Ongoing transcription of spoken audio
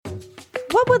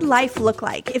What would life look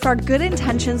like if our good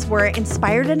intentions were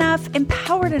inspired enough,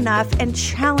 empowered enough, and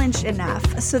challenged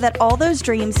enough so that all those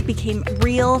dreams became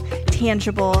real,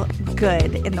 tangible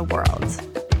good in the world?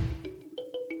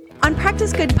 On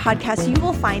Practice Good podcast, you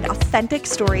will find authentic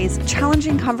stories,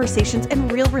 challenging conversations, and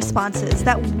real responses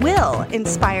that will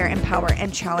inspire, empower,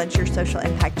 and challenge your social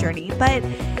impact journey. But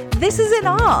this isn't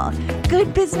all.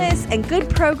 Good business and good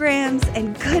programs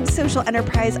and good social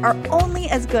enterprise are only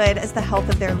as good as the health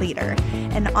of their leader.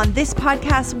 And on this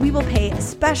podcast, we will pay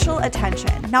special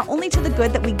attention, not only to the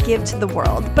good that we give to the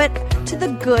world, but to the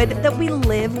good that we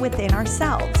live within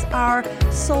ourselves, our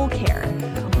soul care.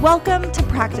 Welcome to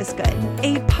Practice Good,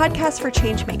 a podcast for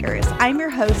changemakers. I'm your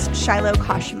host, Shiloh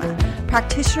Kashima,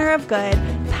 practitioner of good,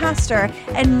 pastor,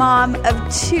 and mom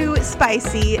of 2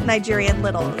 spicy Nigerian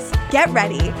littles. Get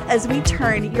ready as we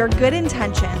turn your good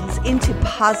intentions into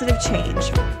positive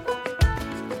change.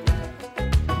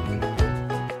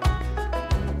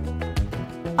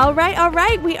 All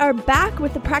right. We are back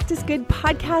with the Practice Good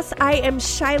podcast. I am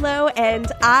Shiloh,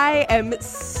 and I am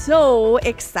so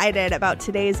excited about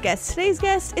today's guest. Today's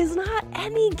guest is not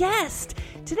any guest.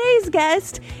 Today's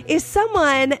guest is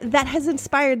someone that has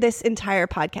inspired this entire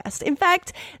podcast. In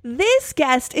fact, this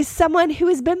guest is someone who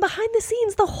has been behind the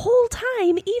scenes the whole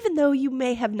time, even though you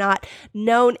may have not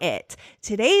known it.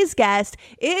 Today's guest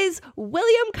is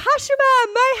William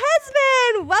Kashima, my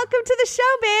husband. Welcome to the show,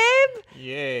 babe.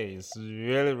 Yay, it's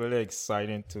really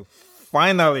exciting to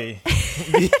finally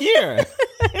be here.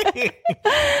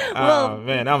 Well,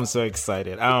 man, I'm so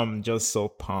excited. I'm just so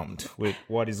pumped with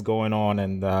what is going on,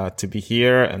 and to be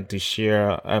here and to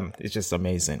share. It's just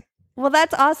amazing. Well,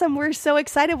 that's awesome. We're so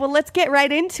excited. Well, let's get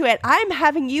right into it. I'm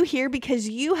having you here because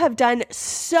you have done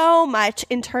so much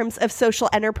in terms of social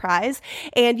enterprise,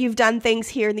 and you've done things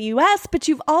here in the US, but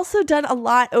you've also done a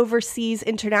lot overseas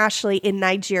internationally in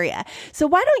Nigeria. So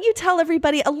why don't you tell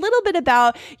everybody a little bit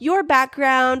about your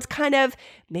background, kind of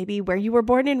maybe where you were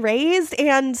born and raised,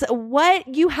 and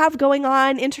what you have going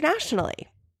on internationally?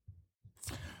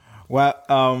 Well,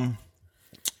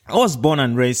 I was born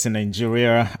and raised in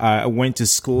Nigeria. I went to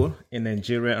school in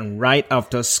Nigeria, and right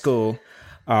after school,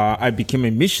 I became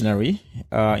a missionary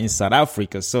in South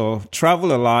Africa. So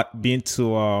travel a lot, been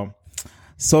to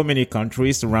so many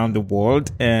countries around the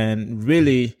world, and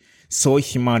really saw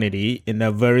humanity in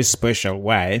a very special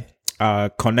way,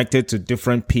 connected to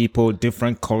different people,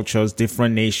 different cultures,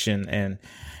 different nations, and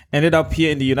ended up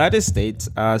here in the United States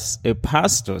as a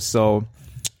pastor. So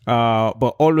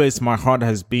but always my heart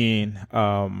has been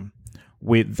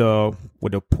with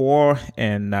the poor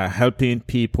and helping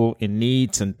people in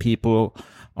needs and people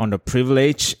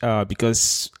underprivileged,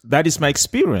 because that is my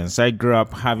experience. I grew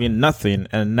up having nothing,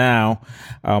 and now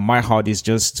my heart is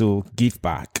just to give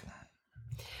back.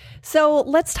 So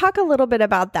let's talk a little bit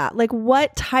about that. Like,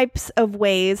 what types of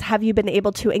ways have you been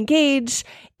able to engage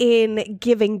in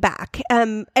giving back?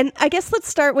 And I guess let's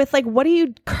start with, like, what are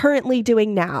you currently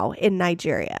doing now in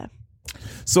Nigeria?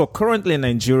 So currently in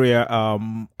Nigeria,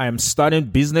 I'm starting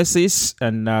businesses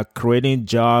and creating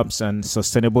jobs and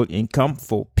sustainable income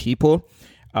for people.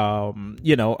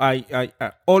 I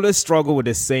always struggle with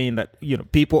the saying that,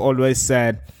 people always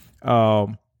said,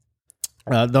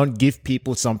 don't give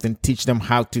people something, teach them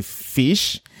how to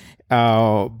fish.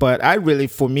 But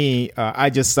I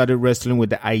just started wrestling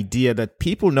with the idea that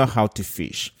people know how to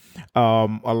fish.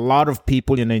 A lot of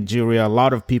people in Nigeria, a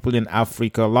lot of people in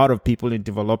Africa, a lot of people in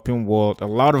developing world, a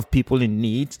lot of people in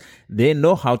need, they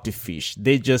know how to fish.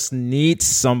 They just need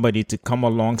somebody to come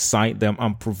alongside them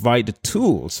and provide the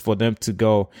tools for them to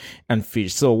go and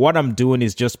fish. So what I'm doing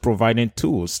is just providing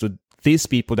tools to these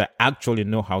people that actually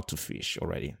know how to fish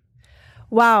already.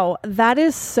 Wow, that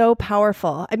is so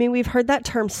powerful. I mean, we've heard that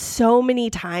term so many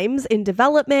times in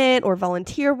development or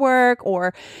volunteer work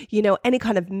or, any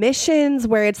kind of missions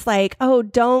where it's like, oh,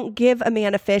 don't give a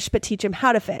man a fish, but teach him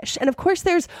how to fish. And of course,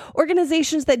 there's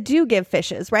organizations that do give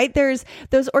fishes, right? There's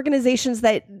those organizations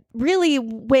that really,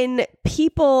 when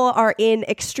people are in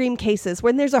extreme cases,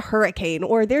 when there's a hurricane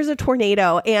or there's a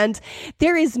tornado and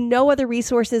there is no other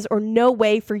resources or no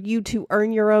way for you to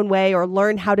earn your own way or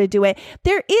learn how to do it,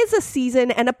 there is a season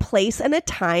and a place and a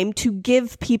time to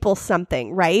give people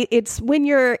something, right? It's when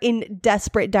you're in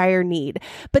desperate, dire need.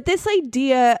 But this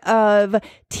idea of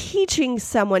teaching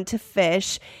someone to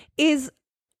fish is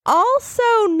also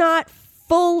not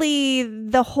fully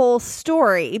the whole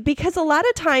story, because a lot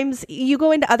of times you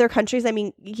go into other countries. I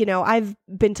mean, I've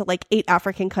been to like 8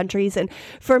 African countries. And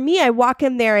for me, I walk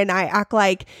in there and I act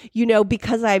like,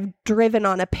 because I've driven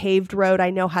on a paved road, I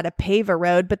know how to pave a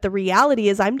road. But the reality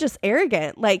is I'm just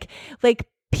arrogant. Like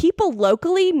people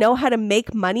locally know how to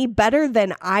make money better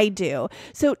than I do.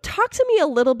 So talk to me a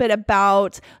little bit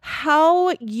about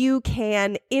how you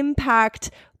can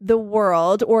impact the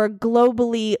world or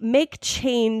globally make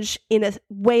change in a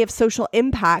way of social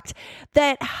impact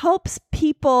that helps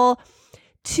people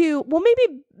to, well,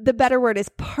 maybe the better word is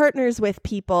partners with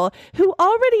people who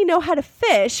already know how to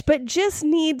fish, but just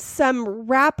need some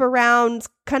wraparound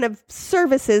kind of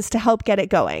services to help get it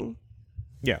going.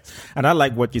 Yeah. And I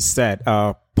like what you said.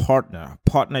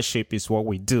 Partnership is what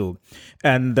we do.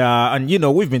 And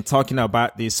we've been talking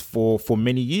about this for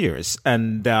many years,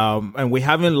 and we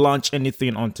haven't launched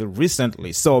anything until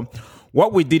recently. So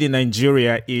what we did in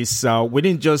Nigeria is we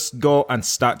didn't just go and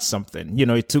start something.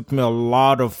 It took me a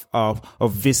lot of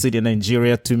visit in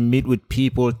Nigeria to meet with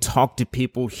people, talk to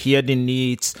people, hear the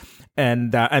needs.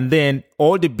 And then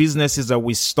all the businesses that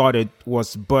we started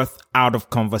was birthed out of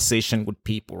conversation with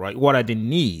people, right? What are the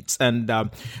needs? And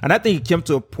I think it came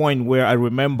to a point where I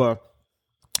remember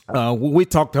we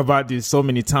talked about this so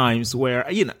many times where,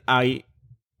 I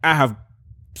have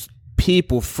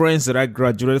friends that I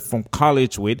graduated from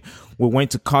college with. We went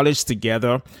to college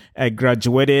together. I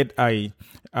graduated. I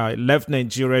left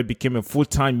Nigeria, became a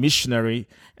full-time missionary,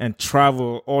 and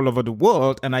traveled all over the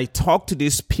world. And I talked to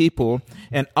these people,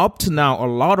 and up to now, a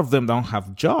lot of them don't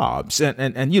have jobs.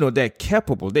 And they're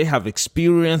capable. They have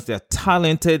experience. They're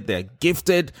talented. They're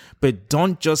gifted, but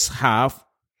don't just have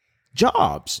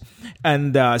jobs.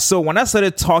 And so when I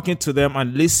started talking to them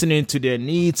and listening to their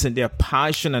needs and their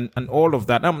passion and all of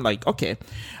that, I'm like, okay,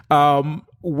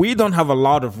 we don't have a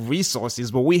lot of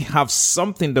resources, but we have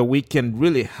something that we can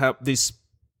really help these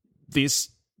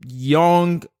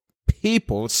young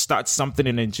people start something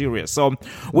in Nigeria. So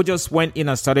we just went in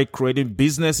and started creating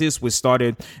businesses. We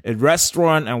started a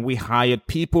restaurant and we hired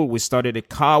people. We started a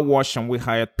car wash and we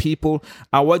hired people.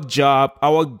 Our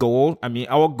goal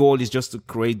is just to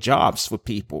create jobs for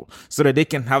people so that they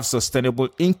can have sustainable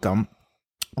income.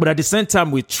 But at the same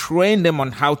time, we train them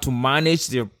on how to manage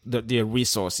their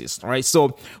resources, right?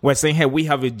 So we're saying, hey, we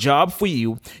have a job for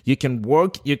you. You can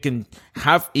work, you can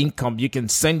have income, you can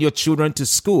send your children to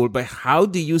school, but how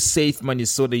do you save money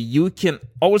so that you can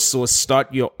also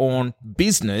start your own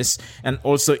business and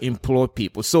also employ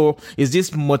people? So it's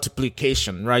this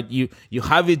multiplication, right? You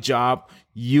have a job,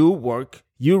 you work,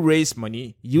 you raise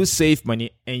money, you save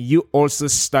money, and you also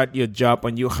start your job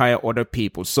and you hire other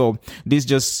people. So this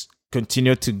just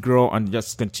continue to grow and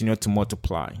just continue to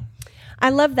multiply. I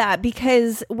love that,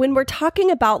 because when we're talking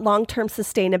about long-term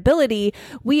sustainability,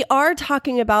 we are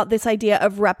talking about this idea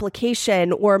of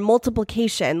replication or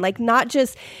multiplication, like not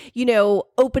just,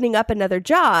 opening up another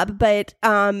job, but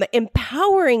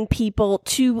empowering people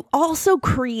to also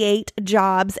create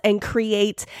jobs and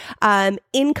create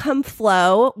income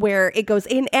flow where it goes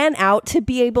in and out to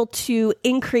be able to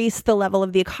increase the level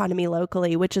of the economy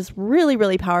locally, which is really,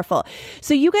 really powerful.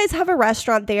 So you guys have a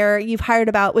restaurant there. You've hired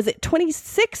about, was it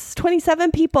 27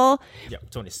 people? Yeah,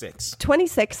 26.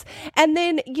 26. And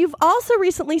then you've also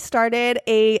recently started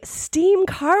a steam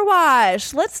car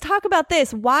wash. Let's talk about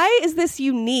this. Why is this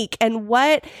unique, and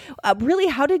what really,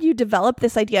 how did you develop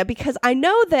this idea? Because I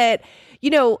know that,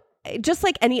 just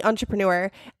like any entrepreneur,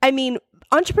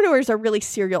 entrepreneurs are really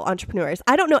serial entrepreneurs.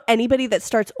 I don't know anybody that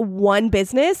starts one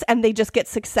business and they just get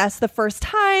success the first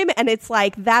time and it's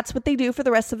like that's what they do for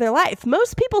the rest of their life.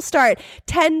 Most people start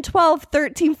 10, 12,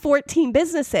 13, 14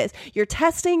 businesses. You're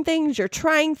testing things, you're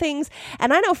trying things.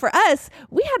 And I know for us,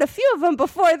 we had a few of them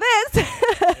before this.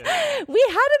 We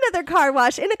had another car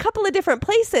wash in a couple of different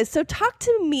places. So talk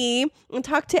to me and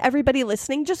talk to everybody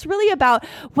listening just really about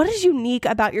what is unique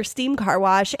about your steam car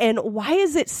wash and why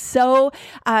is it so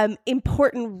important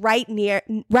right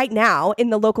now in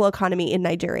the local economy in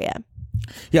Nigeria?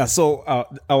 Yeah, so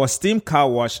our steam car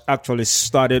wash actually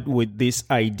started with this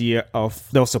idea of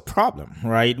there was a problem,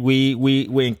 right?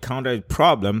 We encountered a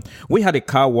problem. We had a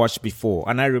car wash before,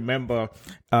 and I remember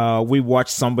we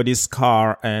watched somebody's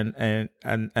car and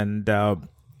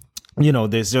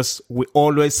we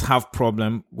always have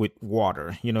problem with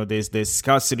water. There's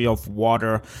scarcity of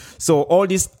water. So all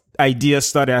these ideas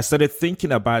started. I started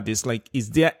thinking about this, like,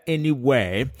 is there any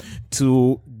way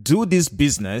to do this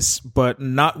business but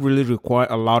not really require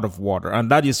a lot of water? And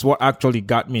that is what actually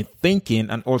got me thinking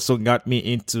and also got me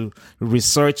into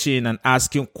researching and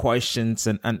asking questions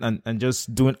and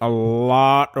just doing a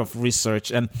lot of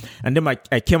research. And then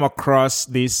I came across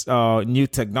this new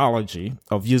technology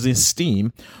of using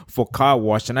steam for car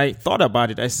wash. And I thought about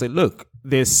it. I said, look,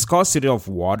 there's scarcity of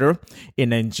water in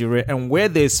Nigeria, and where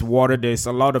there's water, there's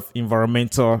a lot of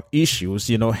environmental issues,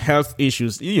 health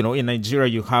issues. In Nigeria,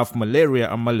 you have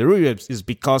malaria, and malaria is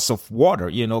because of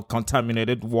water,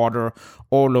 contaminated water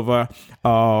all over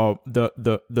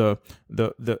the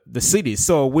city.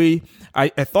 So I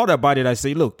thought about it. I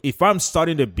say, look, if I'm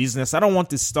starting a business, I don't want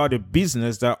to start a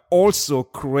business that also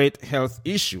create health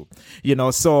issue.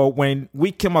 So when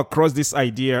we came across this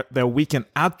idea that we can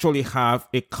actually have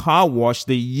a car wash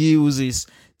that uses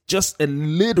just a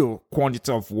little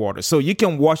quantity of water. So you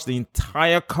can wash the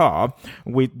entire car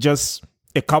with just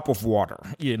a cup of water,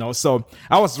 So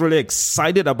I was really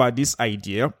excited about this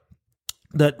idea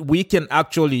that we can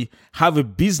actually have a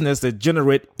business that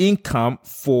generate income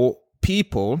for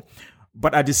people,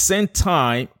 but at the same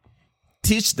time,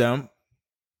 teach them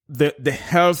the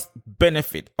health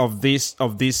benefit of this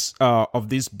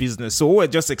business. So we're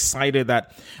just excited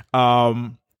that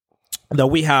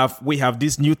we have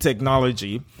this new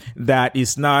technology that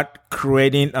is not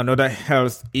creating another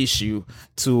health issue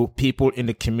to people in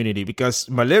the community, because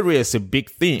malaria is a big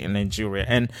thing in Nigeria,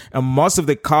 and most of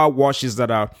the car washes that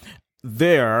are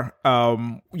there,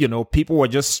 people were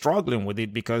just struggling with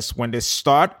it because when they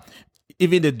start,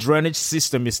 even the drainage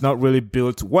system is not really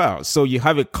built well. So you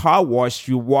have a car wash,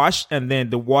 you wash, and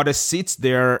then the water sits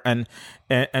there and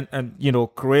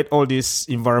create all this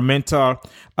environmental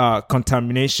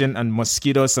contamination and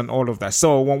mosquitoes and all of that.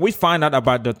 So when we find out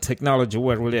about the technology,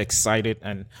 we're really excited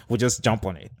and we just jump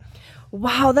on it.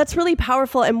 Wow, that's really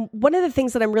powerful. And one of the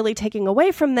things that I'm really taking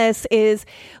away from this is,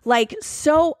 like,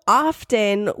 so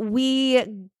often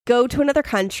we go to another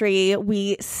country,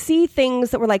 we see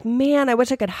things that we're like, man, I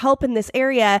wish I could help in this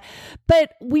area,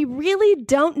 but we really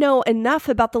don't know enough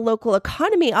about the local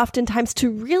economy oftentimes to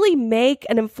really make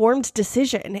an informed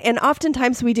decision. And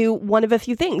oftentimes we do one of a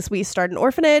few things. We start an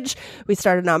orphanage, we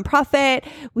start a nonprofit,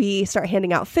 we start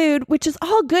handing out food, which is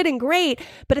all good and great.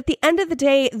 But at the end of the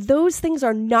day, those things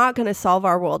are not going to solve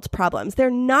our world's problems. They're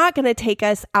not going to take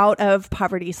us out of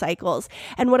poverty cycles.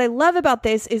 And what I love about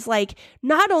this is, like,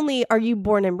 not only are you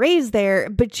born and raised there,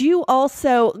 but you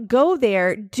also go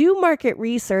there, do market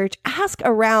research, ask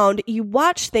around, you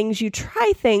watch things, you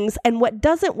try things, and what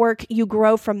doesn't work, you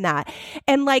grow from that.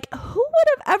 And, like, who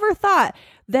would have ever thought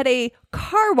that a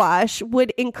car wash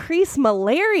would increase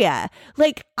malaria?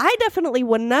 Like, I definitely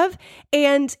wouldn't have.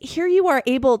 And here you are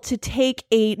able to take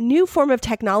a new form of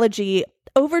technology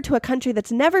over to a country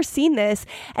that's never seen this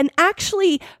and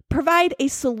actually provide a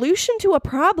solution to a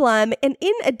problem, and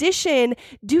in addition,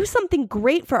 do something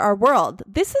great for our world.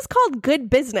 This is called good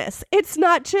business. It's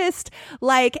not just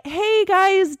like, hey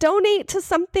guys, donate to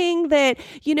something that,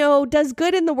 does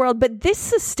good in the world, but this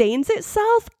sustains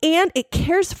itself and it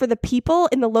cares for the people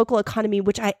in the local economy,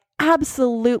 which I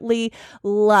absolutely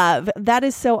love. That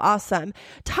is so awesome.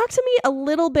 Talk to me a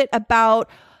little bit about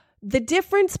the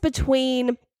difference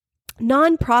between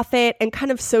nonprofit and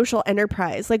kind of social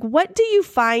enterprise. Like, what do you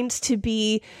find to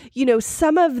be,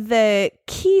 some of the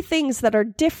key things that are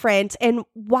different and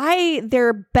why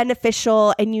they're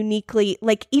beneficial and uniquely,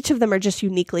 like, each of them are just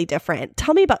uniquely different?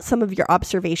 Tell me about some of your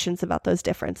observations about those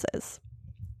differences.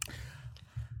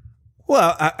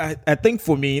 Well, I think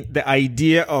for me, the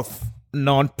idea of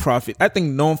nonprofit, I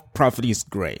think nonprofit is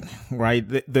great, right?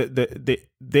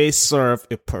 They serve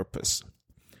a purpose.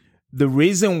 The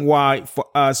reason why for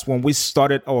us, when we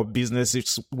started our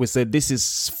business, we said this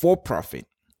is for profit,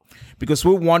 because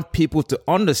we want people to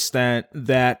understand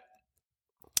that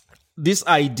this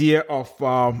idea of,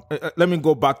 let me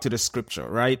go back to the scripture,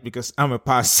 right? Because I'm a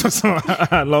pastor, so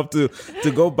I love to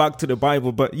go back to the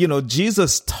Bible. But,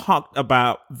 Jesus talked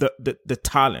about the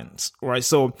talents, right?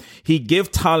 So he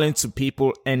gave talent to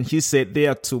people and he said they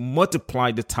are to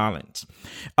multiply the talent.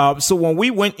 So when we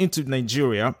went into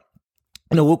Nigeria,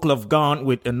 we could have gone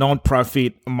with a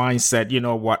nonprofit mindset.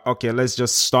 Okay, let's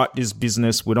just start this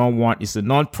business. We don't want, it's a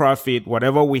nonprofit.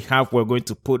 Whatever we have, we're going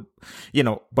to put,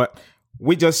 but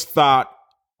we just thought,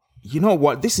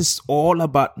 this is all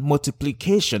about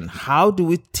multiplication. How do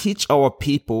we teach our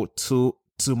people to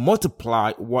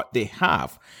multiply what they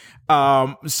have?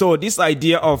 So this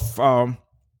idea of,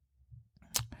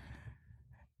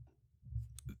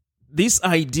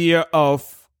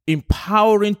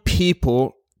 empowering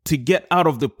people to get out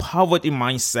of the poverty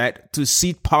mindset, to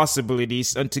see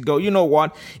possibilities, and to go,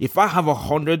 if I have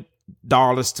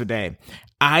 $100 today,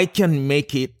 I can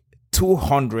make it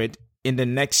 200 in the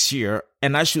next year,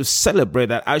 and I should celebrate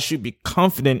that. I should be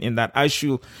confident in that. I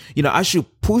should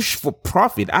push for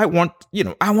profit. I want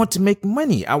to make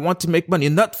money. I want to make money,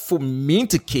 not for me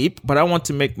to keep, but I want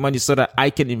to make money so that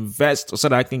I can invest, so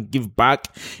that I can give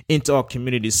back into our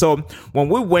community. So when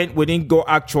we went, we didn't go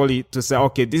actually to say,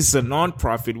 okay, this is a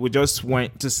non-profit. We just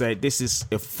went to say, this is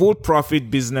a full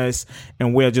profit business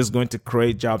and we're just going to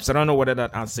create jobs. I don't know whether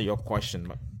that answers your question,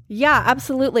 but. Yeah,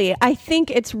 absolutely. I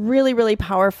think it's really, really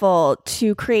powerful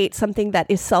to create something that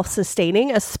is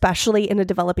self-sustaining, especially in a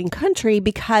developing country,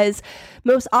 because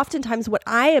most oftentimes what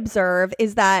I observe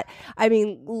is that, I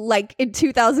mean, like in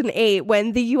 2008,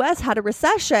 when the US had a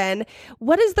recession,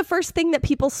 what is the first thing that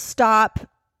people stop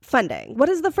funding? What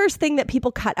is the first thing that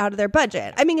people cut out of their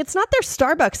budget? I mean, it's not their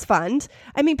Starbucks fund.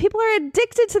 I mean, people are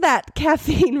addicted to that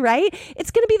caffeine, right? It's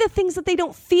going to be the things that they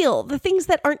don't feel, the things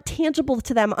that aren't tangible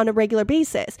to them on a regular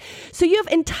basis. So you have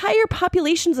entire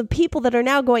populations of people that are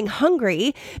now going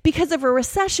hungry because of a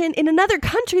recession in another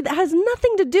country that has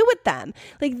nothing to do with them.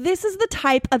 Like, this is the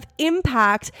type of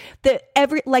impact that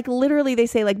literally they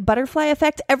say like butterfly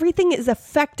effect, everything is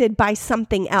affected by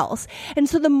something else. And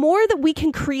so the more that we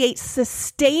can create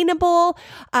sustainable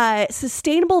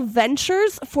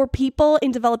ventures for people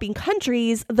in developing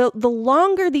countries, the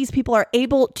longer these people are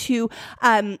able to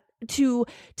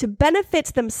benefit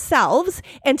themselves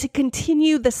and to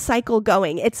continue the cycle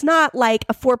going. It's not like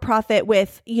a for-profit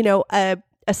with,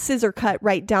 a scissor cut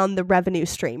right down the revenue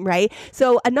stream, right?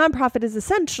 So a nonprofit is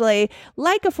essentially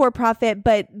like a for-profit,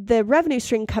 but the revenue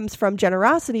stream comes from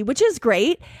generosity, which is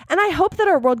great. And I hope that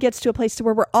our world gets to a place to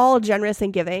where we're all generous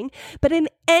and giving. But in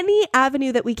any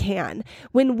avenue that we can,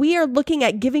 when we are looking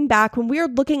at giving back, when we are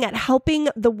looking at helping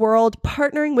the world,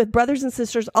 partnering with brothers and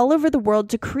sisters all over the world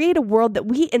to create a world that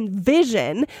we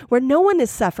envision where no one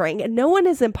is suffering and no one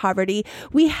is in poverty,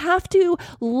 we have to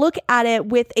look at it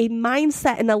with a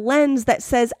mindset and a lens that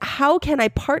says, how can I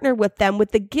partner with them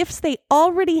with the gifts they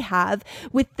already have,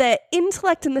 with the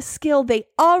intellect and the skill they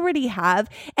already have,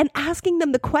 and asking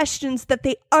them the questions that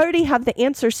they already have the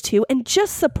answers to, and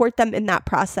just support them in that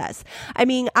process. I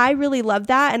mean, I really love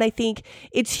that. And I think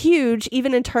it's huge,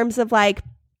 even in terms of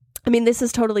this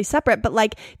is totally separate, but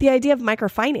like the idea of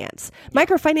microfinance.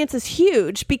 Microfinance is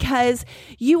huge because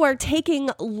you are taking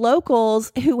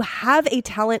locals who have a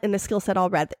talent and a skill set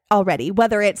already,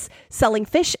 whether it's selling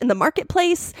fish in the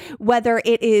marketplace, whether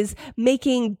it is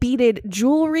making beaded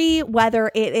jewelry, whether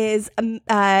it is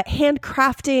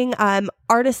handcrafting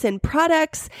artisan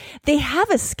products. They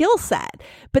have a skill set,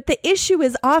 but the issue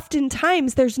is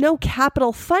oftentimes there's no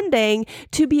capital funding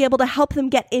to be able to help them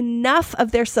get enough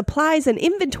of their supplies and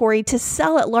inventory to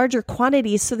sell at larger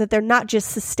quantities so that they're not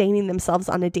just sustaining themselves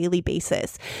on a daily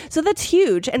basis. So that's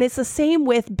huge. And it's the same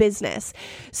with business.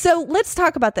 So let's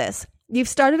talk about this. You've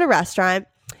started a restaurant.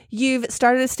 You've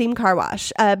started a steam car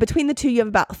wash. Between the two, you have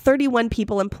about 31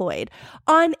 people employed.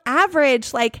 On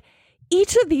average,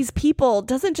 each of these people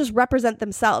doesn't just represent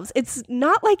themselves. It's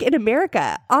not like in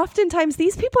America. Oftentimes,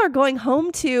 these people are going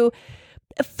home to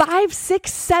 5,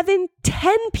 6, 7,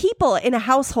 10 people in a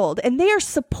household, and they are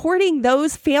supporting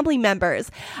those family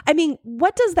members. I mean,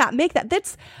 what does that make that?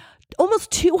 That's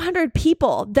almost 200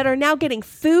 people that are now getting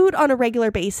food on a regular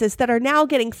basis, that are now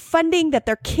getting funding, that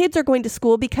their kids are going to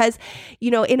school because,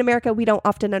 in America, we don't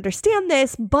often understand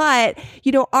this, but,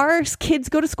 our kids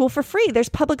go to school for free. There's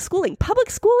public schooling. Public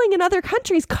schooling in other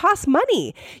countries costs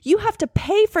money. You have to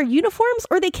pay for uniforms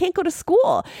or they can't go to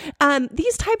school.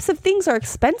 These types of things are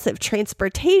expensive.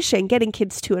 Transportation, getting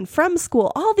kids to and from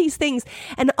school, all these things.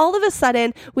 And all of a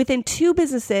sudden, within 2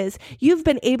 businesses, you've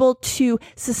been able to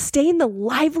sustain the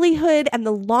livelihood and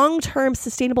the long-term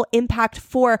sustainable impact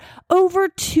for over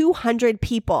 200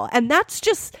 people. And that's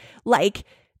just at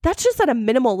a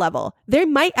minimal level. They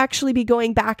might actually be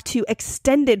going back to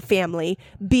extended family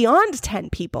beyond 10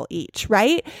 people each,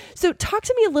 right? So talk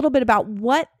to me a little bit about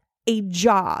what a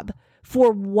job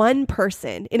for one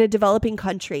person in a developing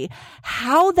country,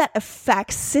 how that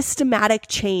affects systematic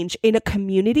change in a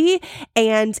community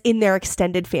and in their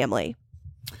extended family.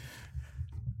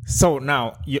 So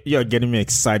now you're getting me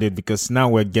excited because now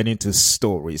we're getting to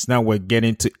stories. Now we're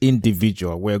getting to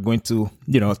individual. We're going to,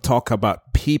 talk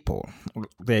about people,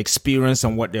 their experience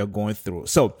and what they're going through.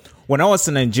 So when I was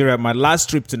in Nigeria, my last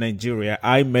trip to Nigeria,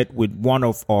 I met with one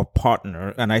of our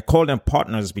partners, and I call them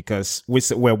partners because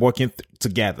we're working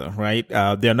together, right?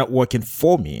 They're not working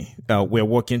for me. We're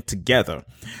working together.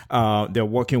 They're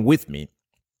working with me.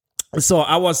 So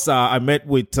I met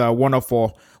with one of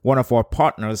our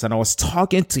partners, and I was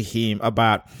talking to him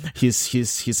about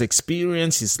his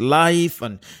experience, his life,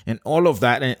 and all of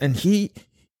that. And he's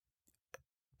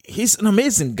an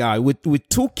amazing guy with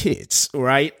 2 kids,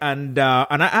 right? And I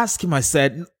asked him, I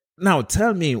said, now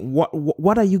tell me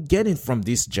what are you getting from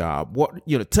this job?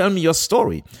 Tell me your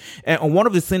story. And one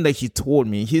of the things that he told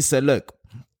me, he said, look,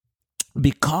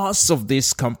 because of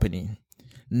this company,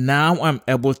 now I'm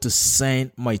able to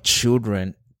send my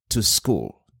children to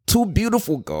school, two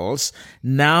beautiful girls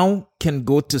now can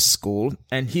go to school,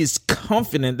 and he's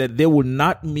confident that they will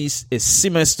not miss a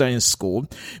semester in school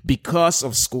because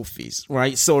of school fees,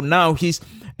 right? So now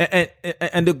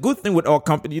and the good thing with our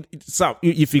company, so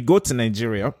if you go to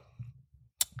Nigeria,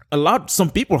 some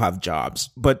people have jobs,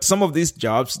 but some of these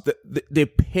jobs, they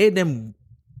pay them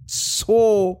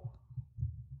so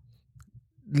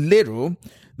little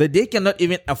that they cannot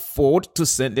even afford to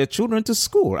send their children to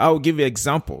school. I will give you an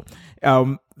example.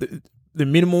 The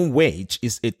minimum wage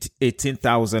is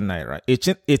 18,000 naira.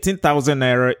 18,000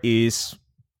 naira is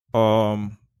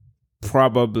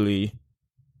probably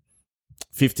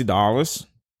 $50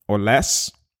 or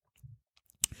less.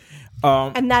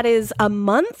 And that is a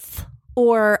month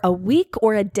or a week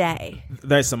or a day?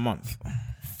 That's a month.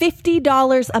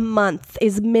 $50 a month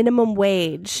is minimum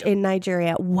wage in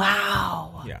Nigeria.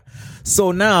 Wow. Yeah.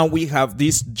 So now we have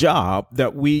this job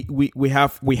that we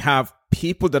have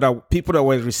people that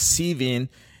were receiving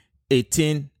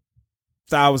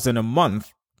 18,000 a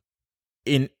month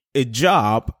in a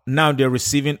job. Now they're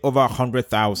receiving over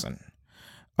 100,000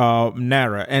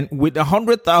 naira, and with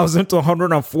 100,000 to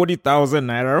 140,000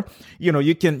 naira,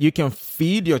 you can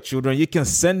feed your children, you can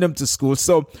send them to school.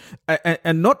 So,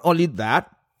 and not only that,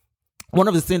 one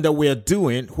of the things that we are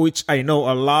doing, which I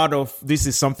know a lot of this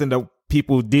is something that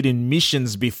people did in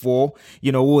missions before,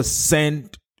 we'll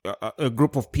send a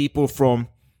group of people from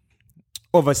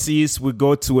overseas. We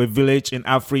go to a village in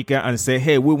Africa and say,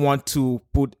 hey, we want to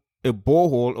put a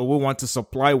borehole, or we want to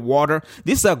supply water.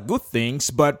 These are good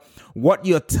things, but what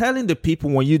you're telling the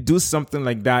people when you do something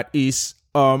like that is,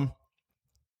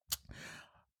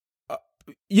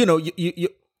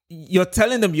 you're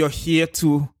telling them you're here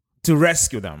to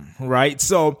rescue them, right?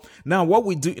 So now what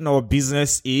we do in our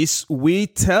business is we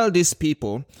tell these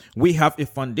people we have a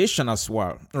foundation as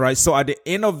well, right? So at the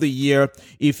end of the year,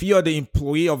 if you're the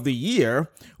employee of the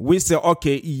year, we say,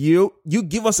 okay, you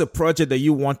give us a project that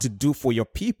you want to do for your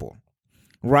people,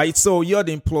 right? So you're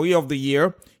the employee of the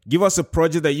year. Give us a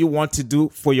project that you want to do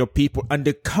for your people, and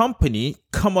the company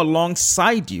come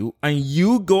alongside you, and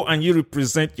you go and you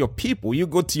represent your people. You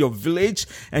go to your village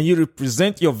and you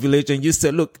represent your village, and you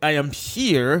say, look, I am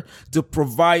here to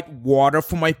provide water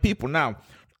for my people. Now,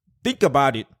 think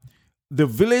about it. The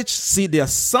village see their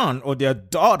son or their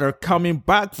daughter coming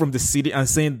back from the city and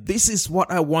saying, this is what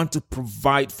I want to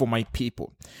provide for my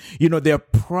people. They're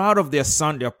proud of their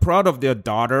son. They're proud of their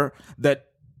daughter, that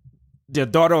their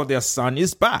daughter or their son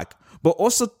is back. But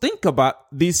also think about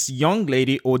this young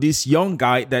lady or this young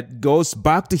guy that goes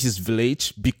back to his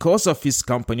village because of his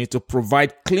company to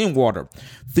provide clean water.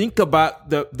 Think about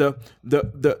the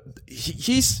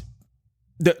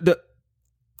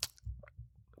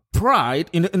pride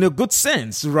in a good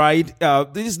sense, right?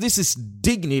 This is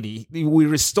dignity. We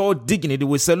restore dignity.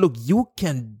 We say, look, you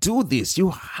can do this.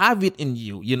 You have it in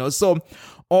you, So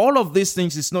all of these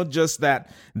things, it's not just that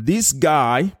this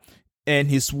guy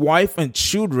and his wife and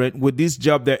children with this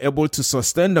job, they're able to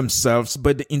sustain themselves,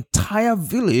 but the entire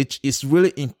village is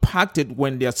really impacted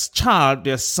when their child,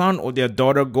 their son or their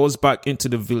daughter goes back into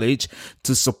the village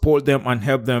to support them and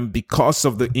help them because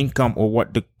of the income or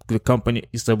what the company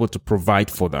is able to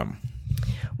provide for them.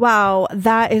 Wow,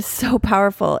 that is so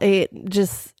powerful. It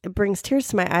brings tears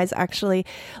to my eyes, actually.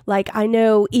 Like, I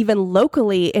know even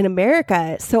locally in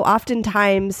America, so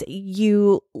oftentimes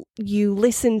you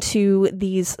listen to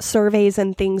these surveys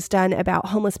and things done about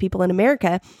homeless people in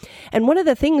America. And one of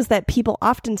the things that people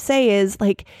often say is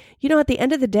like, at the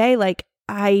end of the day, like,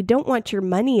 I don't want your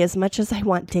money as much as I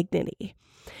want dignity.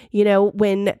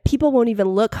 When people won't even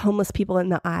look homeless people in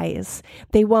the eyes,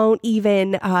 they won't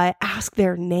even ask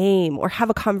their name or have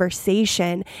a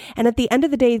conversation. And at the end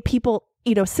of the day, people,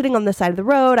 sitting on the side of the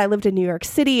road, I lived in New York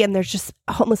City and there's just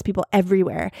homeless people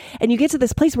everywhere. And you get to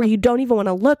this place where you don't even want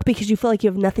to look because you feel like you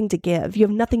have nothing to give. You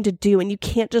have nothing to do, and you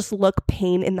can't just look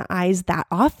pain in the eyes that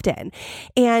often.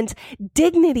 And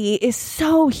dignity is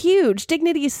so huge.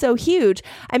 Dignity is so huge.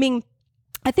 I mean,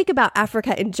 I think about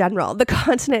Africa in general, the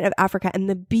continent of Africa, and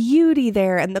the beauty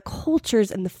there, and the cultures,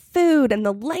 and the food, and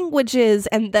the languages,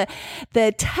 and the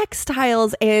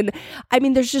textiles. And I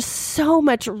mean, there's just so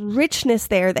much richness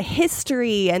there, the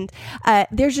history, and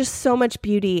there's just so much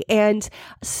beauty. And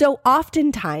so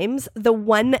oftentimes, the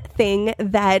one thing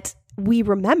that we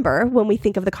remember when we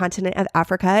think of the continent of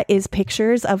Africa is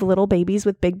pictures of little babies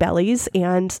with big bellies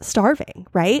and starving,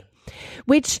 right?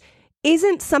 Which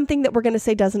isn't something that we're going to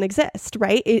say doesn't exist,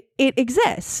 right? It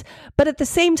exists. But at the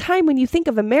same time, when you think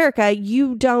of America,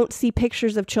 you don't see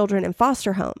pictures of children in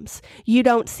foster homes. You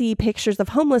don't see pictures of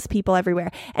homeless people everywhere.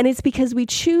 And it's because we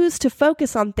choose to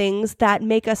focus on things that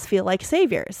make us feel like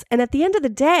saviors. And at the end of the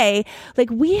day, like,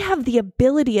 we have the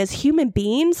ability as human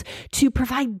beings to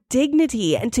provide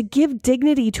dignity and to give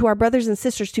dignity to our brothers and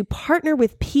sisters, to partner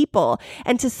with people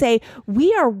and to say,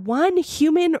 we are one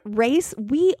human race.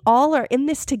 We all are in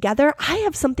this together. I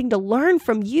have something to learn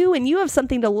from you and you have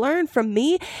something to learn from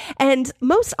me. And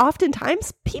most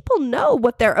oftentimes, people know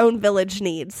what their own village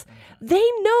needs. They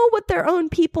know what their own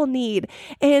people need.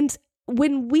 And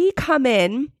when we come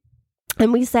in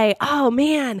and we say, oh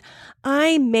man,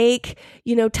 I make,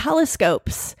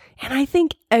 telescopes. And I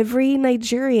think every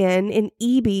Nigerian in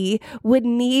EB would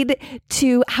need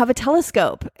to have a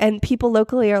telescope. And people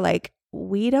locally are like,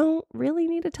 we don't really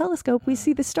need a telescope. We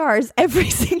see the stars every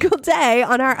single day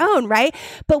on our own, right?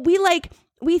 But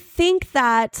we think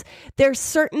that there's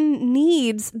certain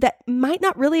needs that might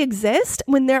not really exist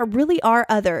when there really are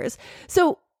others.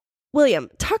 So William,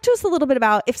 talk to us a little bit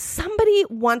about if somebody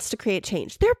wants to create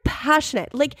change. They're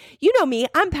passionate. Like, you know me,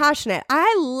 I'm passionate.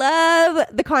 I love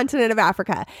the continent of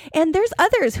Africa. And there's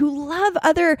others who love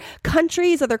other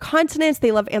countries, other continents.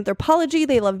 They love anthropology.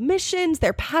 They love missions.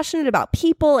 They're passionate about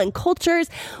people and cultures.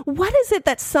 What is it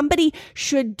that somebody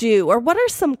should do? Or what are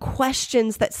some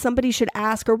questions that somebody should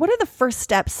ask? Or what are the first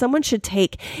steps someone should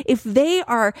take if they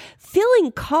are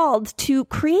feeling called to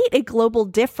create a global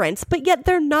difference, but yet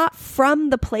they're not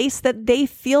from the place that they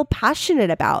feel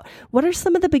passionate about? What are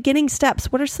some of the beginning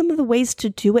steps? What are some of the ways to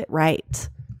do it right?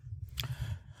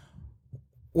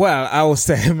 Well, I would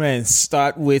say, man,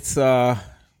 start with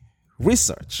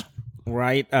research,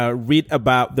 right? Read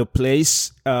about the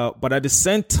place, but at the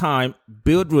same time,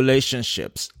 build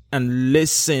relationships and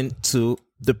listen to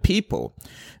the people.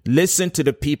 Listen to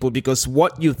the people, because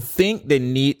what you think they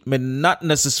need may not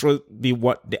necessarily be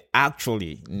what they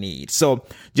actually need. So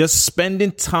just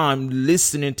spending time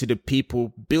listening to the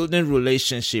people, building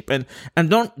relationship, and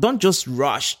don't just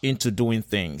rush into doing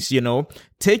things.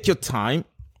 Take your time.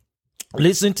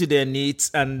 Listen to their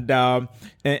needs and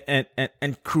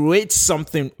create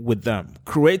something with them.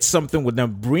 Create something with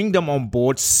them. Bring them on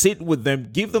board. Sit with them.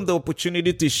 Give them the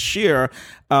opportunity to share.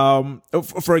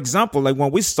 For example, like when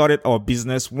we started our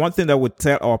business, one thing that we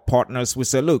tell our partners, we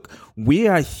say, "Look, we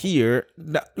are here.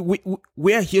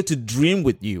 We are here to dream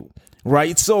with you."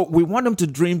 Right. So we want them to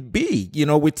dream big.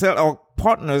 We tell our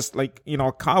partners, like,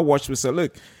 car wash, we say,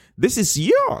 "Look, this is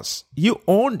yours. You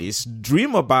own this.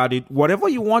 Dream about it. Whatever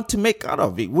you want to make out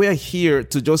of it. We're here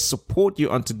to just support you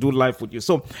and to do life with you."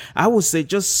 So I would say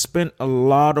just spend a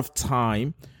lot of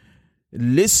time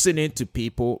listening to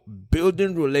people,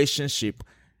 building relationship.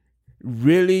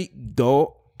 Really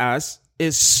go as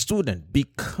a student.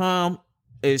 Become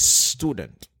a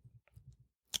student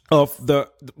of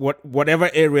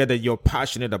whatever area that you're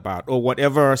passionate about, or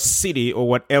whatever city or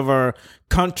whatever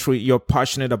country you're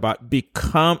passionate about.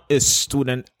 Become a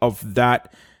student of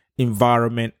that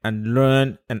environment and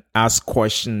learn and ask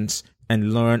questions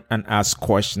and learn and ask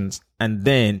questions, and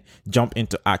then jump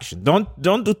into action.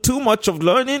 Don't do too much of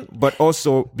learning, but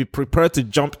also be prepared to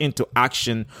jump into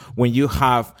action when you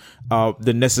have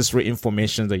the necessary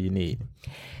information that you need.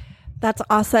 That's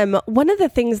awesome. One of the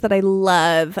things that I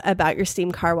love about your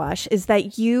steam car wash is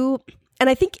that and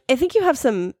I think you have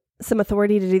some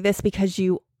authority to do this because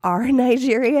you are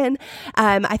Nigerian.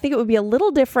 I think it would be a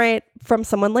little different from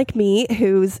someone like me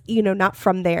who's, not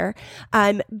from there.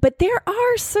 But there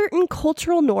are certain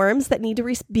cultural norms that need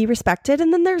to be respected.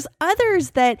 And then there's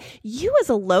others that you as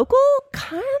a local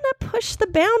kind of push the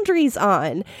boundaries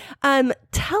on.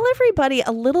 Tell everybody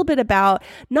a little bit about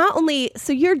not only,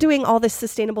 so you're doing all this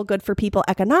sustainable good for people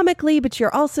economically, but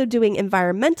you're also doing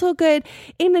environmental good.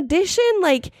 In addition,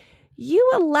 like,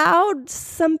 you allowed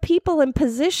some people in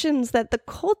positions that the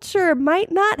culture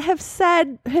might not have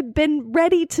said had been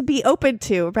ready to be open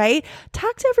to, right?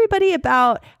 Talk to everybody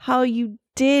about how you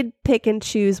did pick and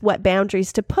choose what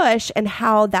boundaries to push and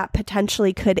how that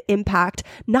potentially could impact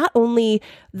not only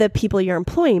the people you're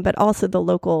employing, but also the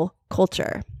local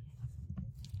culture.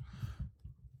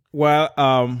 Well,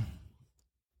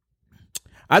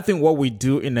 I think what we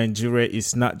do in Nigeria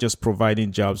is not just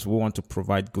providing jobs. We want to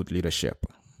provide good leadership.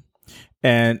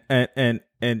 And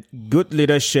good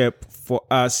leadership for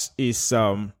us is,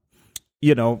 I'll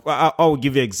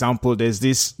give you an example. There's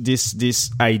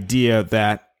this idea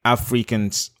that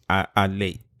Africans are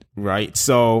late, right?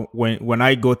 So when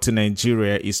I go to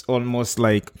Nigeria, it's almost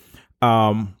like,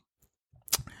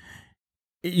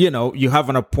 you have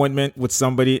an appointment with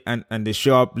somebody and they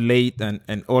show up late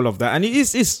and all of that. And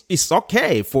it's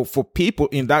okay for people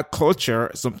in that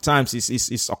culture. Sometimes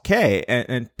it's okay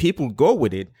and people go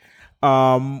with it.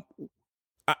 I'm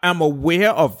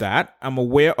aware of that.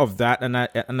 And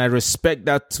I respect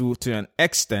that to an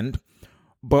extent.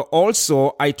 But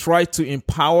also I try to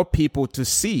empower people to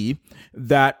see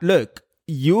that, look,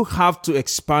 you have to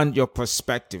expand your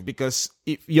perspective, because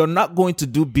if you're not going to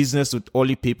do business with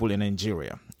only people in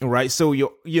Nigeria, right? So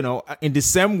in the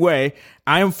same way,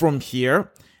 I am from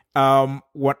here. I'm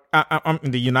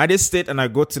in the United States and I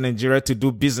go to Nigeria to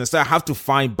do business. So I have to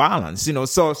find balance,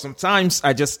 So sometimes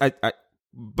I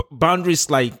boundaries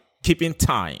like keeping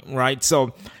time, right?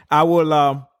 So I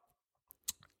will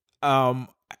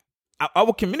I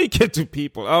will communicate to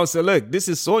people. I will say, look, this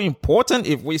is so important.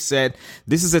 If we said,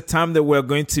 this is a time that we're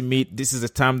going to meet, this is a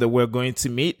time that we're going to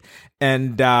meet.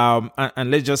 And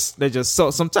let's just,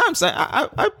 so sometimes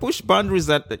I push boundaries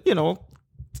that,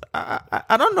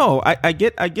 I don't know. I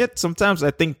get, sometimes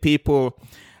I think people,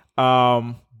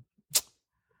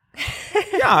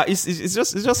 it's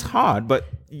just hard, but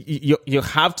you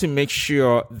have to make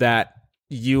sure that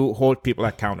you hold people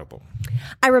accountable.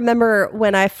 I remember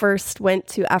when I first went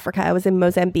to Africa, I was in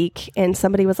Mozambique, and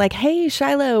somebody was like, "Hey,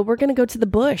 Shiloh, we're going to go to the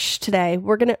bush today.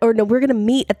 We're going to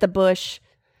meet at the bush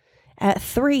at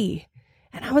 3.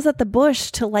 And I was at the bush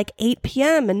till like 8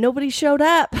 p.m. and nobody showed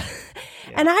up.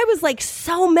 And I was like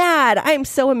so mad. I am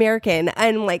so American.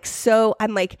 I'm like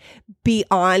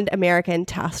beyond American,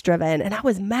 task driven. And I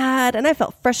was mad and I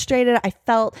felt frustrated. I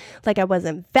felt like I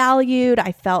wasn't valued.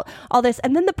 I felt all this.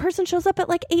 And then the person shows up at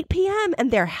like 8 p.m.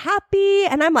 and they're happy.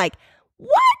 And I'm like,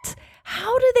 what?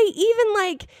 How do they even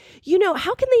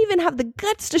how can they even have the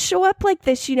guts to show up like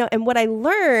this? And what I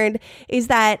learned is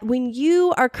that when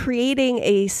you are creating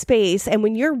a space and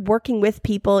when you're working with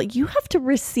people, you have to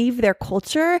receive their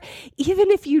culture, even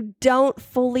if you don't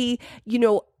fully,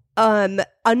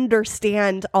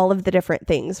 understand all of the different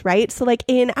things, right? So like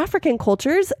in African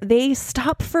cultures, they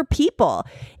stop for people,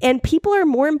 and people are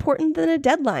more important than a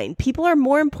deadline. People are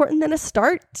more important than a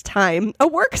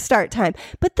work start time,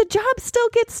 but the job still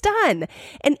gets done.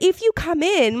 And if you come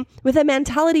in with a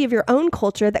mentality of your own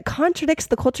culture that contradicts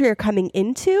the culture you're coming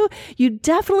into, you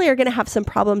definitely are going to have some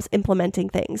problems implementing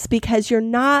things, because you're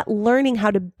not learning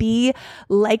how to be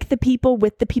like the people,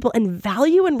 with the people, and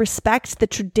value and respect the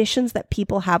traditions that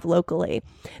people have locally.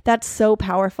 That's so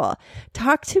powerful.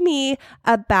 Talk to me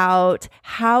about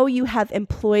how you have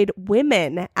employed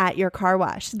women at your car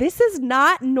wash. This is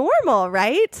not normal,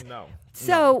 right? No.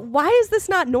 So why is this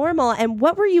not normal? And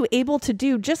what were you able to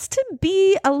do just to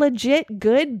be a legit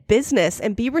good business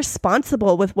and be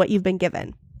responsible with what you've been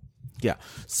given? Yeah.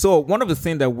 So one of the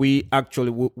things that we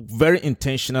actually were very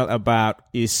intentional about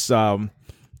is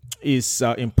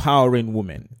empowering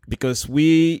women, because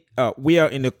we are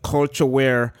in a culture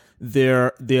where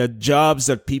there are jobs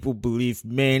that people believe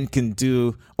men can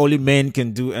do, only men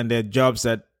can do, and there are jobs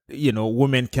that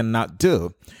women cannot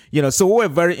do. So we're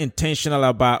very intentional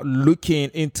about looking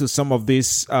into some of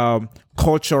these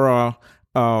cultural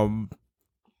what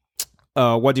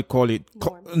do you call it,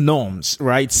 norms,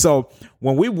 right? So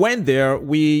when we went there,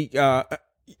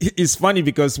 it's funny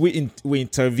because we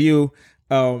interview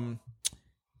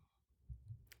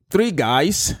 3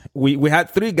 guys. We had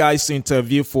 3 guys to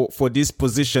interview for this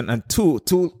position, and two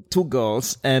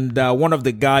girls, and one of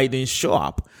the guys didn't show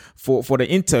up for the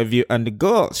interview, and the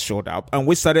girl showed up, and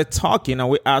we started talking, and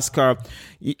we asked her,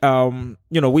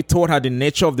 we told her the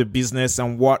nature of the business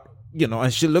and what,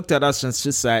 and she looked at us and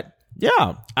she said,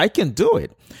 yeah, I can do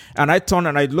it. And I turned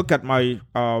and I looked at my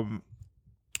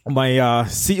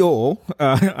COO,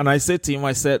 and I said to him,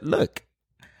 I said, look,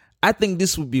 I think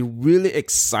this would be really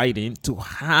exciting to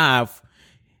have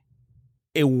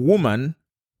a woman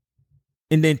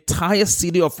in the entire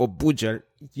city of Abuja,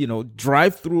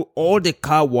 drive through all the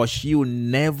car wash. You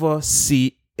never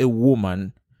see a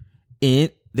woman in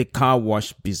the car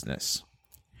wash business.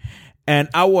 And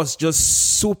I was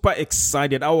just super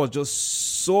excited. I was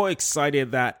just so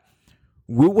excited that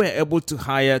we were able to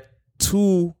hire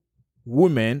 2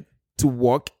 women to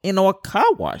work in our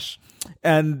car wash.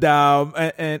 And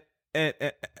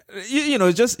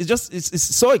it's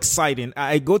so exciting.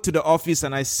 I go to the office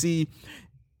and I see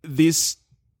these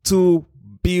 2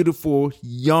 beautiful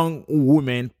young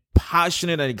women,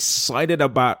 passionate and excited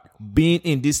about being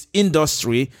in this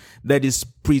industry that is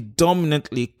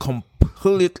predominantly,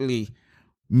 completely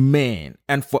men.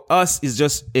 And for us, it's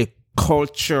just a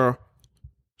culture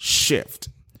shift.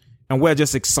 And we're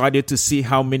just excited to see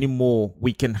how many more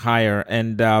we can hire,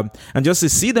 and just to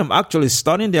see them actually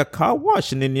starting their car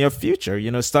wash in the near future.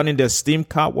 Starting their steam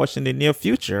car wash in the near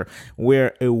future,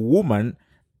 where a woman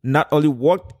not only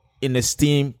worked in a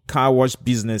steam car wash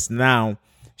business, now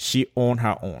she owned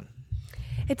her own.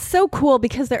 It's so cool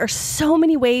because there are so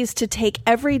many ways to take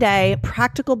everyday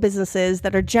practical businesses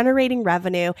that are generating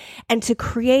revenue and to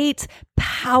create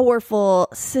powerful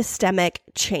systemic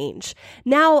change.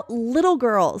 Now, little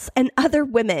girls and other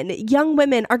women, young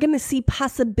women, are going to see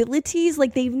possibilities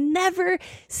like they've never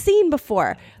seen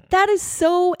before. That is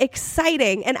so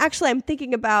exciting. And actually, I'm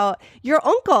thinking about your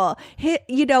uncle.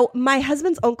 My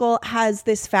husband's uncle has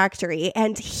this factory,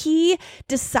 and he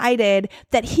decided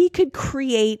that he could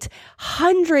create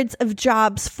hundreds of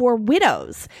jobs for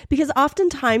widows, because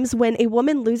oftentimes when a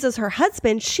woman loses her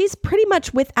husband, she's pretty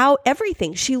much without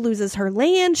everything. She loses her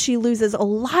land. She loses a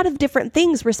lot of different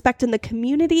things, respect in the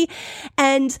community.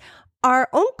 And our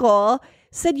uncle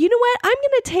said, you know what? I'm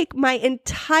going to take my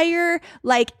entire,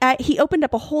 he opened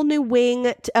up a whole new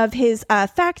wing of his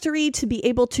factory to be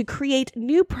able to create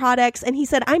new products. And he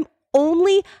said, I'm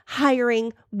only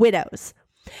hiring widows.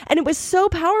 And it was so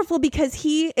powerful because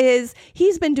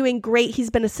he's been doing great. He's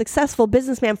been a successful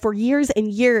businessman for years and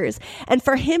years. And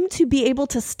for him to be able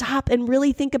to stop and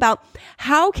really think about,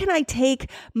 how can I take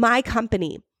my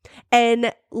company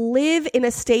and live in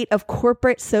a state of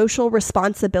corporate social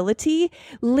responsibility,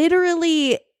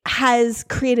 literally has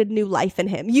created new life in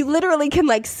him. You literally can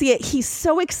see it. He's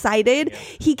so excited. Yeah.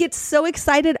 He gets so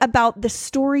excited about the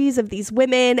stories of these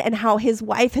women and how his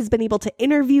wife has been able to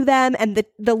interview them, and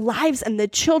the lives and the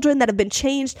children that have been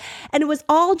changed. And it was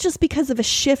all just because of a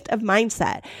shift of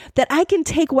mindset, that I can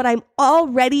take what I'm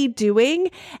already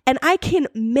doing and I can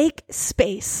make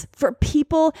space for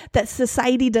people that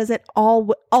society doesn't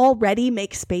already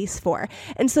make space for.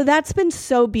 And so that's been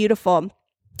so beautiful.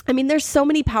 I mean, there's so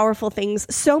many powerful things,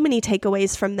 so many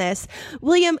takeaways from this.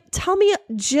 William, tell me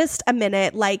just a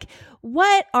minute,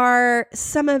 what are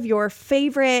some of your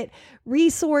favorite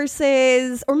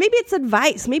resources, or maybe it's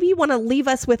advice. Maybe you want to leave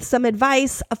us with some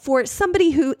advice for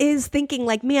somebody who is thinking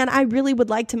man, I really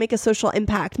would like to make a social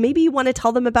impact. Maybe you want to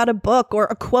tell them about a book or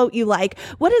a quote you like.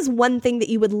 What is one thing that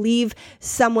you would leave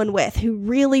someone with who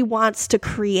really wants to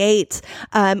create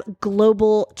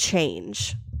global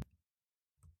change?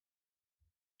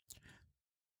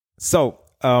 So,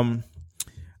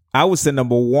 I would say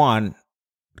number one,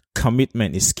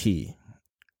 commitment is key.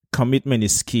 Commitment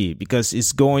is key because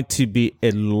it's going to be a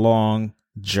long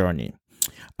journey.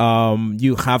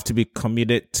 You have to be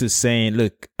committed to saying,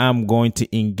 look, I'm going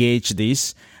to engage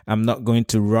this. I'm not going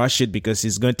to rush it, because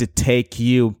it's going to take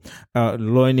you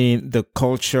learning the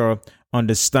culture,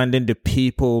 understanding the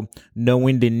people,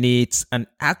 knowing the needs, and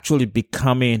actually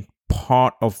becoming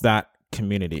part of that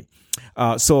community.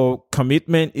 So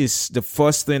commitment is the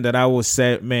first thing that I would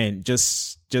say, man,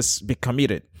 just be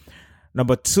committed.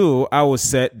 Number two, I would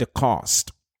say the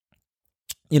cost.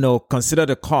 Consider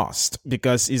the cost,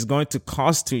 because it's going to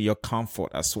cost you your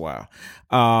comfort as well.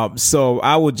 So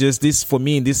I would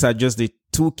these are just the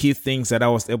two key things that I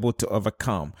was able to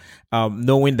overcome.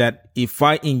 Knowing that if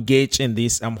I engage in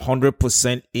this, I'm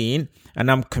 100% in, and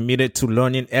I'm committed to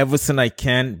learning everything I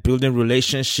can, building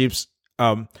relationships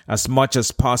as much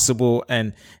as possible,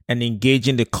 and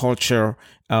engaging the culture,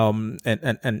 and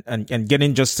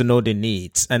getting just to know the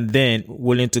needs, and then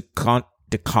willing to count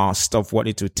the cost of what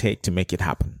it would take to make it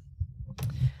happen.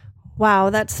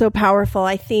 Wow, that's so powerful.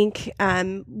 I think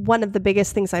one of the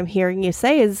biggest things I'm hearing you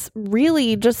say is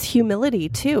really just humility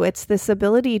too. It's this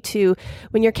ability to,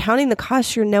 when you're counting the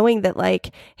cost, you're knowing that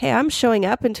hey, I'm showing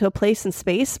up into a place and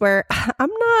space where I'm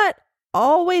not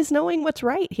always knowing what's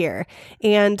right here,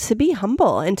 and to be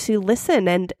humble and to listen.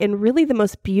 And really the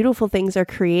most beautiful things are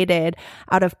created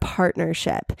out of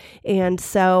partnership. And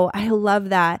so I love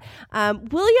that.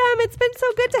 William, it's been so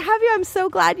good to have you. I'm so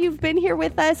glad you've been here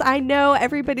with us. I know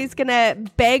everybody's going to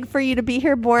beg for you to be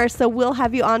here more, so we'll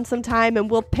have you on sometime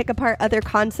and we'll pick apart other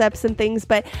concepts and things,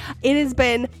 but it has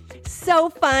been so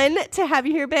fun to have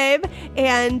you here, babe.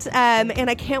 And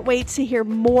I can't wait to hear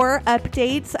more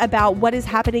updates about what is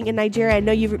happening in Nigeria. I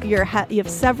know you have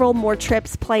several more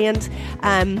trips planned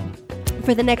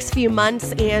for the next few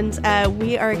months, and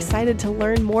we are excited to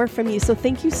learn more from you. So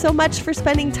thank you so much for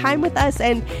spending time with us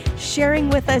and sharing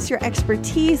with us your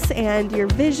expertise and your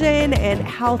vision and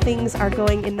how things are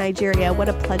going in Nigeria. What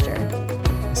a pleasure.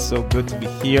 It's so good to be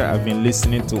here. I've been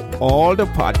listening to all the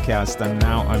podcasts, and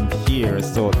now I'm here.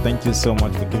 So thank you so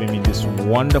much for giving me this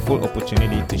wonderful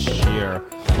opportunity to share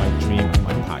my dream and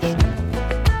my passion.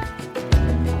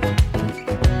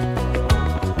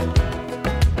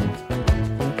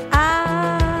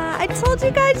 I told you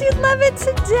you guys, you'd love it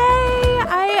today.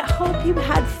 I hope you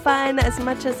had fun as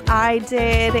much as I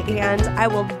did, and I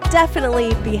will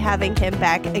definitely be having him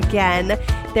back again.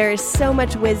 There is so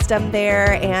much wisdom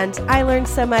there, and I learned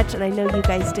so much, and I know you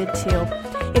guys did too.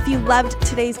 If you loved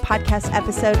today's podcast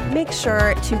episode, make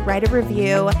sure to write a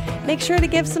review. Make sure to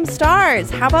give some stars.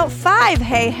 How about 5?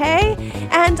 Hey.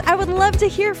 And I would love to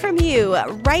hear from you.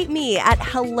 Write me at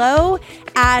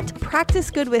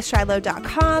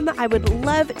hello@practicegoodwithshiloh.com. I would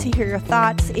love to hear your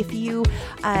thoughts. If you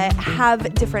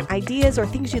have different ideas or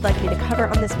things you'd like me to cover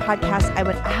on this podcast, I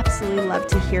would absolutely love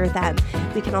to hear them.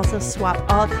 We can also swap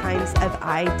all kinds of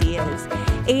ideas.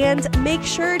 And make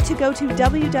sure to go to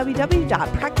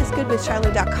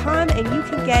www.practicegoodwithshiloh.com and you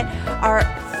can get our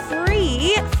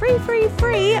free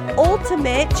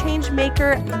Ultimate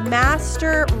Changemaker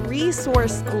Master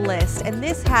Resource List. And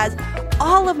this has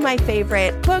all of my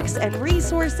favorite books and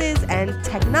resources and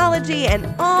technology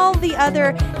and all the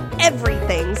other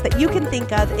everythings that you can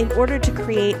think of in order to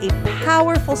create a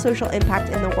powerful social impact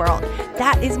in the world.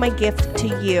 That is my gift to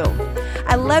you.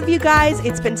 I love you guys.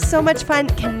 It's been so much fun.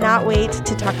 Cannot wait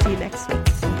to talk to you next week.